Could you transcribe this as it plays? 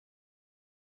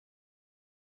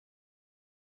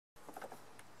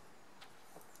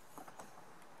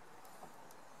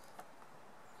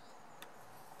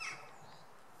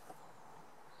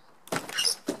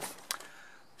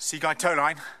Sea Guide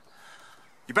Towline,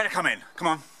 you better come in, come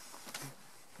on.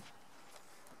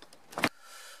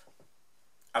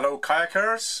 Hello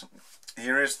kayakers,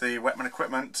 here is the Whetman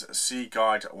Equipment Sea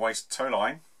Guide Waist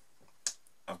Towline.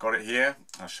 I've got it here,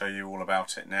 I'll show you all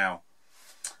about it now.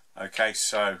 Okay,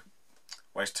 so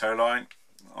waist towline,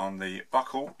 on the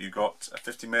buckle you got a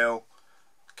 50mm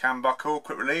cam buckle,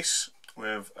 quick release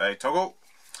with a toggle.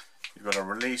 You've got a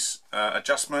release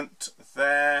adjustment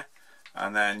there,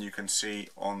 and then you can see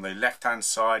on the left hand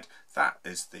side that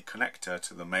is the connector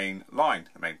to the main line,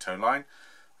 the main tow line,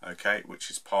 okay,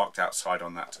 which is parked outside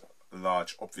on that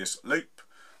large obvious loop,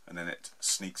 and then it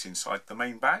sneaks inside the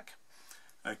main bag.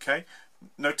 Okay,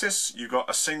 notice you've got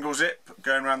a single zip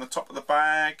going around the top of the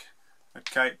bag,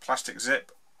 okay, plastic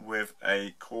zip with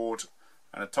a cord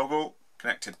and a toggle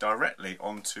connected directly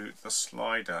onto the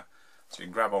slider, so you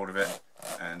can grab hold of it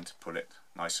and pull it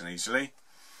nice and easily.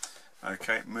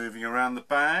 Okay, moving around the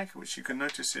bag, which you can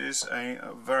notice is a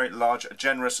very large,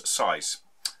 generous size.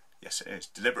 Yes, it is,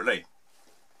 deliberately.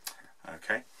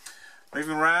 Okay,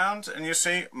 moving around, and you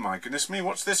see, my goodness me,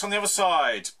 what's this on the other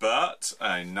side? But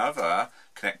another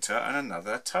connector and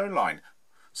another tow line.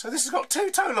 So this has got two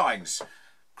tow lines.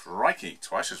 Crikey,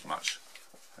 twice as much.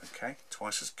 Okay,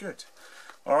 twice as good.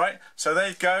 Alright, so there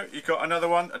you go, you've got another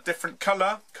one, a different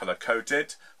colour, colour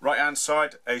coded. Right hand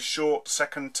side, a short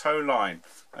second tow line.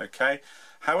 Okay,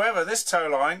 however, this tow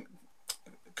line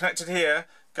connected here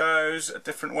goes a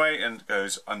different way and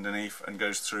goes underneath and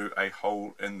goes through a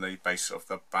hole in the base of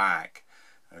the bag.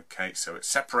 Okay, so it's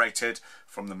separated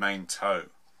from the main tow.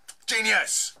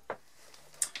 Genius!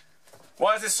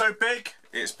 Why is this so big?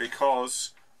 It's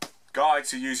because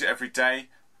guides who use it every day,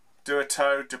 do a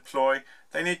tow, deploy,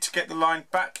 they need to get the line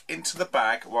back into the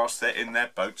bag whilst they're in their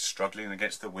boat struggling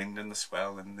against the wind and the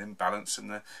swell and the imbalance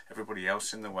and everybody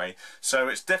else in the way. So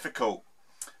it's difficult.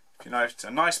 If you know it's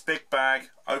a nice big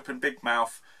bag, open big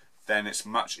mouth, then it's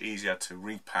much easier to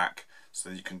repack so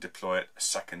that you can deploy it a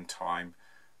second time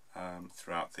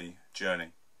throughout the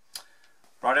journey.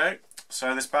 Righto,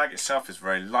 so this bag itself is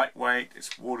very lightweight,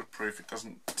 it's waterproof, it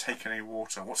doesn't take any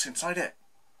water. What's inside it?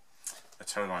 A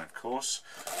tow line, of course.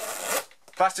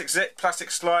 Plastic zip, plastic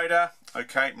slider,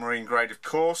 okay, marine grade of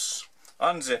course.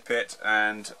 Unzip it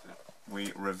and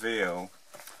we reveal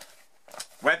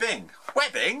webbing.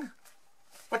 Webbing?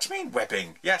 What do you mean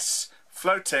webbing? Yes,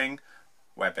 floating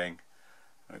webbing.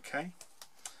 Okay.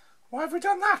 Why have we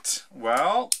done that?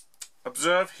 Well,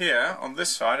 observe here on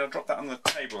this side, I'll drop that on the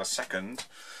table a second.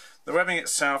 The webbing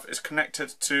itself is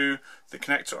connected to the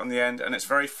connector on the end, and it's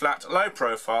very flat, low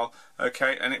profile,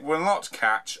 okay, and it will not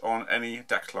catch on any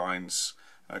deck lines.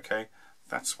 Okay,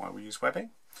 that's why we use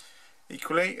webbing.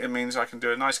 Equally, it means I can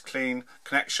do a nice clean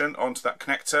connection onto that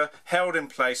connector, held in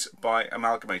place by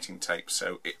amalgamating tape,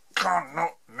 so it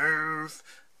cannot move,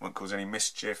 won't cause any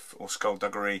mischief or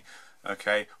skullduggery,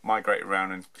 okay, migrate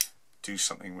around and do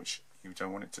something which you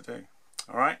don't want it to do.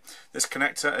 Alright, this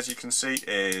connector, as you can see,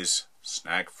 is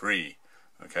snag free.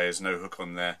 Okay, there's no hook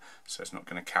on there, so it's not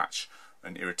going to catch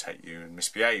and irritate you and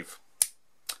misbehave.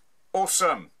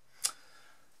 Awesome!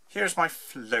 Here's my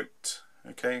float.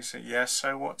 Okay, so yeah,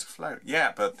 so what to float?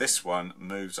 Yeah, but this one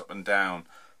moves up and down.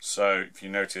 So if you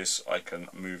notice, I can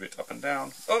move it up and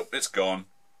down. Oh, it's gone.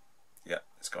 Yeah,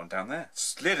 it's gone down there.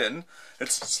 Slidden.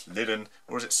 It's slidden.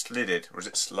 Or is it slided? Or is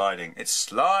it sliding? It's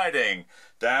sliding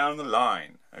down the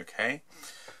line. Okay,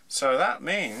 so that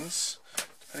means,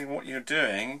 depending on what you're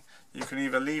doing, you can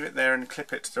either leave it there and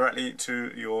clip it directly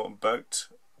to your boat,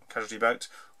 casualty boat,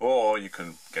 or you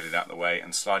can get it out of the way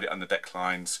and slide it under deck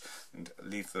lines and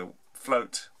leave the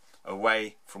float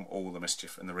away from all the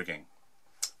mischief and the rigging.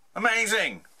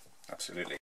 Amazing!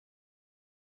 Absolutely.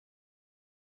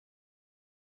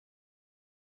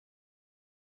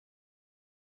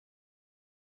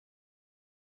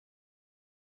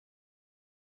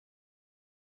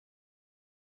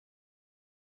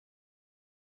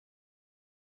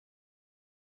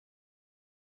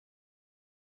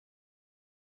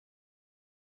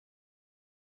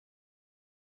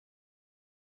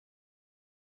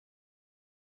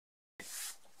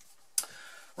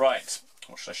 Right,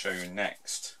 what should I show you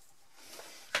next?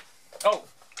 Oh,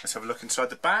 let's have a look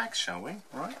inside the bag, shall we?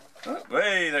 Right. Oh,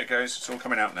 hey, there it goes. It's all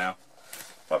coming out now.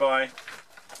 Bye-bye.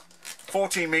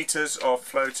 14 metres of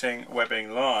floating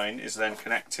webbing line is then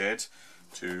connected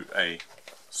to a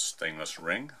stainless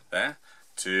ring there,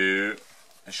 to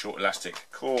a short elastic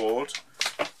cord.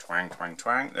 Twang, twang,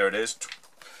 twang. There it is.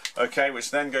 Okay, which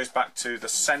then goes back to the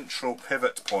central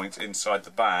pivot point inside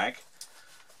the bag.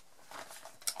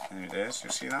 Here it is, you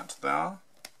see that there?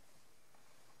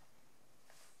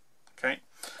 Okay,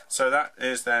 so that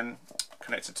is then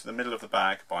connected to the middle of the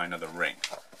bag by another ring.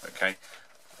 Okay,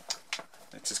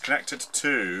 it is connected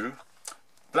to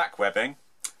black webbing,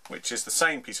 which is the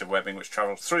same piece of webbing which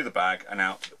travels through the bag and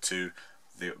out to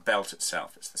the belt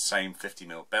itself. It's the same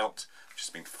 50mm belt which has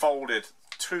been folded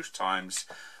 2 times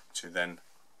to then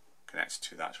connect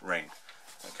to that ring.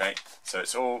 Okay, so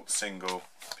it's all single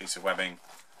piece of webbing,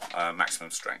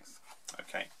 maximum strength.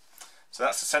 Okay, so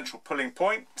that's the central pulling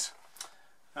point.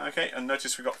 Okay, and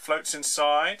notice we've got floats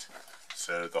inside,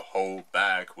 so the whole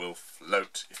bag will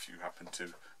float if you happen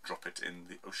to drop it in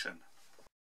the ocean.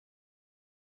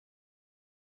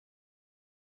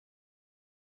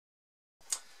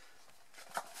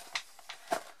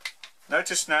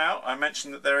 Notice now I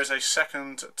mentioned that there is a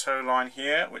second tow line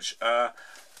here which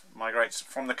migrates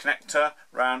from the connector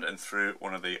round and through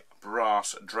one of the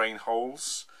brass drain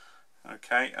holes.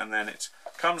 Okay, and then it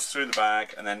comes through the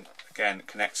bag and then again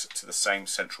connects to the same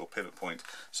central pivot point,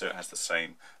 so it has the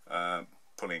same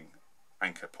pulling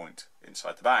anchor point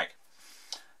inside the bag.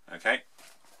 Okay,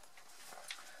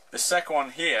 the second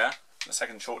one here, the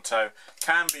second short tow,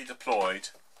 can be deployed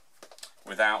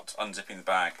without unzipping the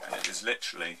bag, and it is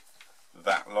literally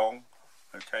that long.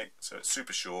 Okay, so it's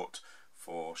super short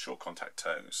for short contact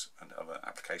tows and other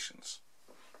applications.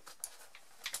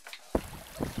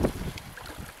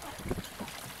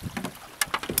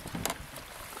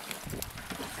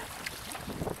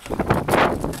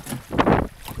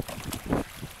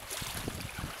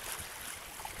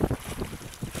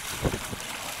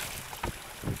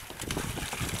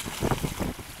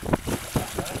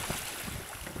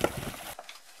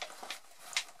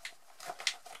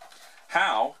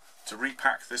 How to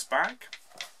repack this bag?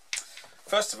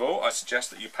 First of all, I suggest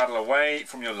that you paddle away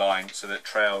from your line so that it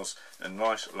trails a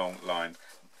nice long line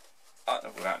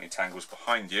without any tangles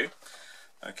behind you.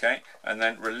 Okay, and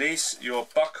then release your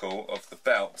buckle of the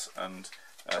belt and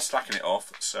slacken it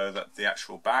off so that the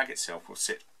actual bag itself will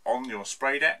sit on your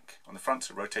spray deck on the front,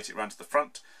 so rotate it around to the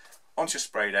front onto your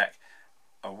spray deck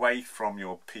away from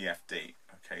your PFD.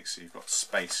 Okay, so you've got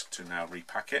space to now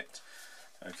repack it.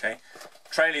 Okay,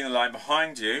 trailing the line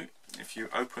behind you, if you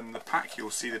open the pack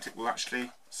you'll see that it will actually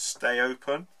stay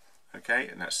open. Okay,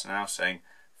 and that's now saying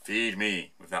feed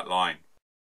me with that line.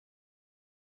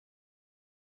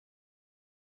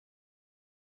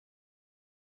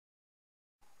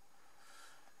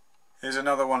 Here's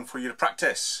another one for you to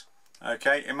practice.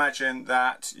 Okay, imagine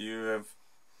that you have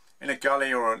in a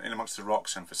gully or in amongst the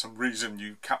rocks and for some reason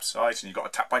you capsize and you got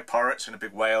attacked by pirates and a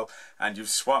big whale and you've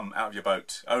swum out of your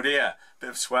boat. Oh dear,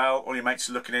 bit of swell, all your mates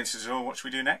are looking in and says, oh, what should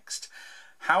we do next?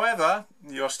 However,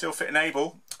 you're still fit and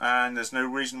able and there's no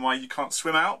reason why you can't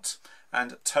swim out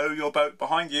and tow your boat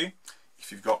behind you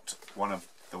if you've got one of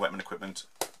the Whetman equipment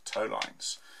tow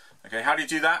lines. Okay, how do you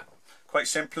do that? Quite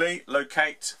simply,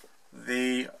 locate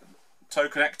the tow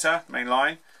connector, main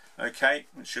line. Okay,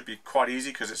 it should be quite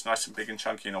easy because it's nice and big and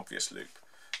chunky and obvious loop.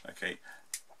 Okay,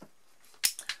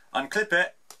 unclip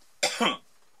it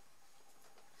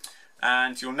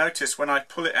and you'll notice when I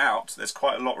pull it out there's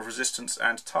quite a lot of resistance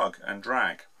and tug and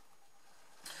drag.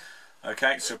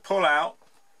 Okay, so pull out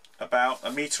about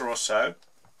 1 meter or so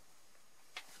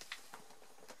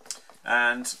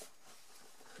and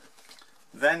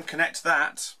then connect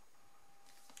that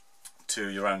to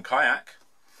your own kayak.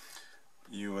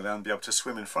 You will then be able to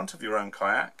swim in front of your own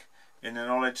kayak in the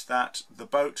knowledge that the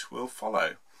boat will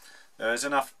follow. There is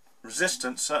enough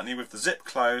resistance, certainly with the zip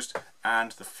closed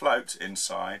and the float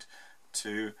inside,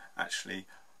 to actually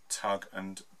tug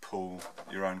and pull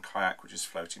your own kayak which is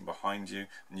floating behind you,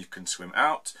 and you can swim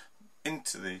out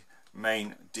into the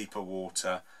main deeper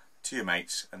water to your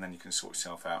mates and then you can sort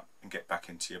yourself out and get back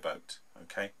into your boat.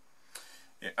 Okay,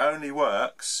 it only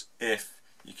works if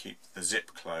you keep the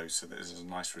zip closed so that there's a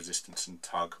nice resistance and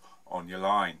tug on your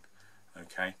line.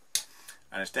 Okay,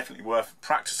 and it's definitely worth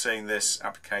practicing this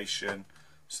application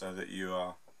so that you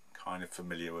are kind of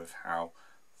familiar with how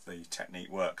the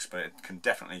technique works, but it can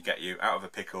definitely get you out of a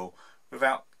pickle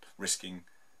without risking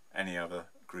any other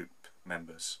group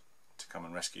members to come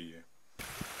and rescue you.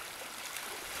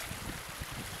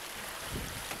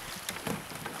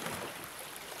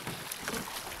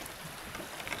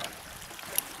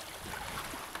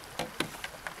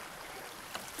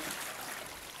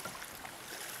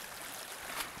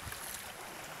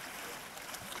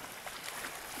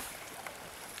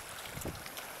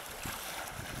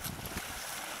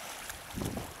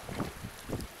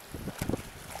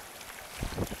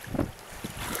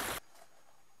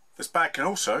 This bag can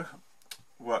also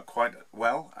work quite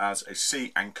well as a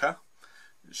sea anchor.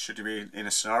 should you be in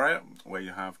a scenario where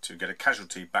you have to get a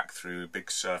casualty back through big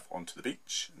surf onto the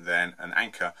beach, then an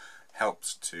anchor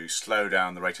helps to slow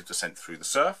down the rate of descent through the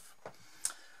surf.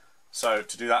 So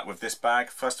to do that with this bag,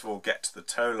 first of all get the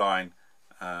tow line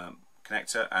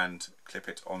connector and clip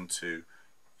it onto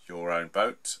your own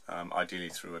boat, ideally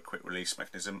through a quick release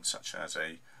mechanism such as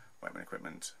a Whetman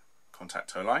equipment contact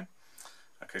tow line.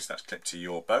 Okay, so that's clipped to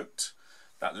your boat.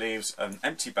 That leaves an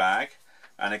empty bag,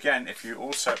 and again, if you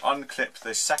also unclip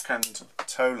the second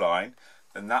tow line,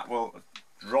 then that will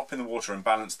drop in the water and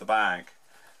balance the bag,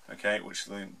 okay, which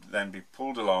will then be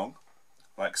pulled along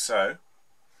like so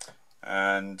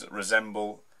and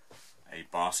resemble a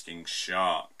basking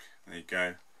shark. There you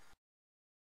go.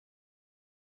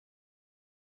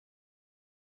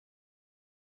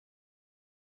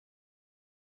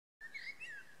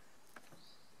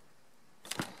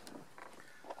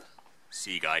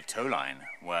 Sea Guide Towline.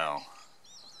 Well,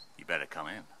 you better come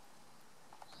in.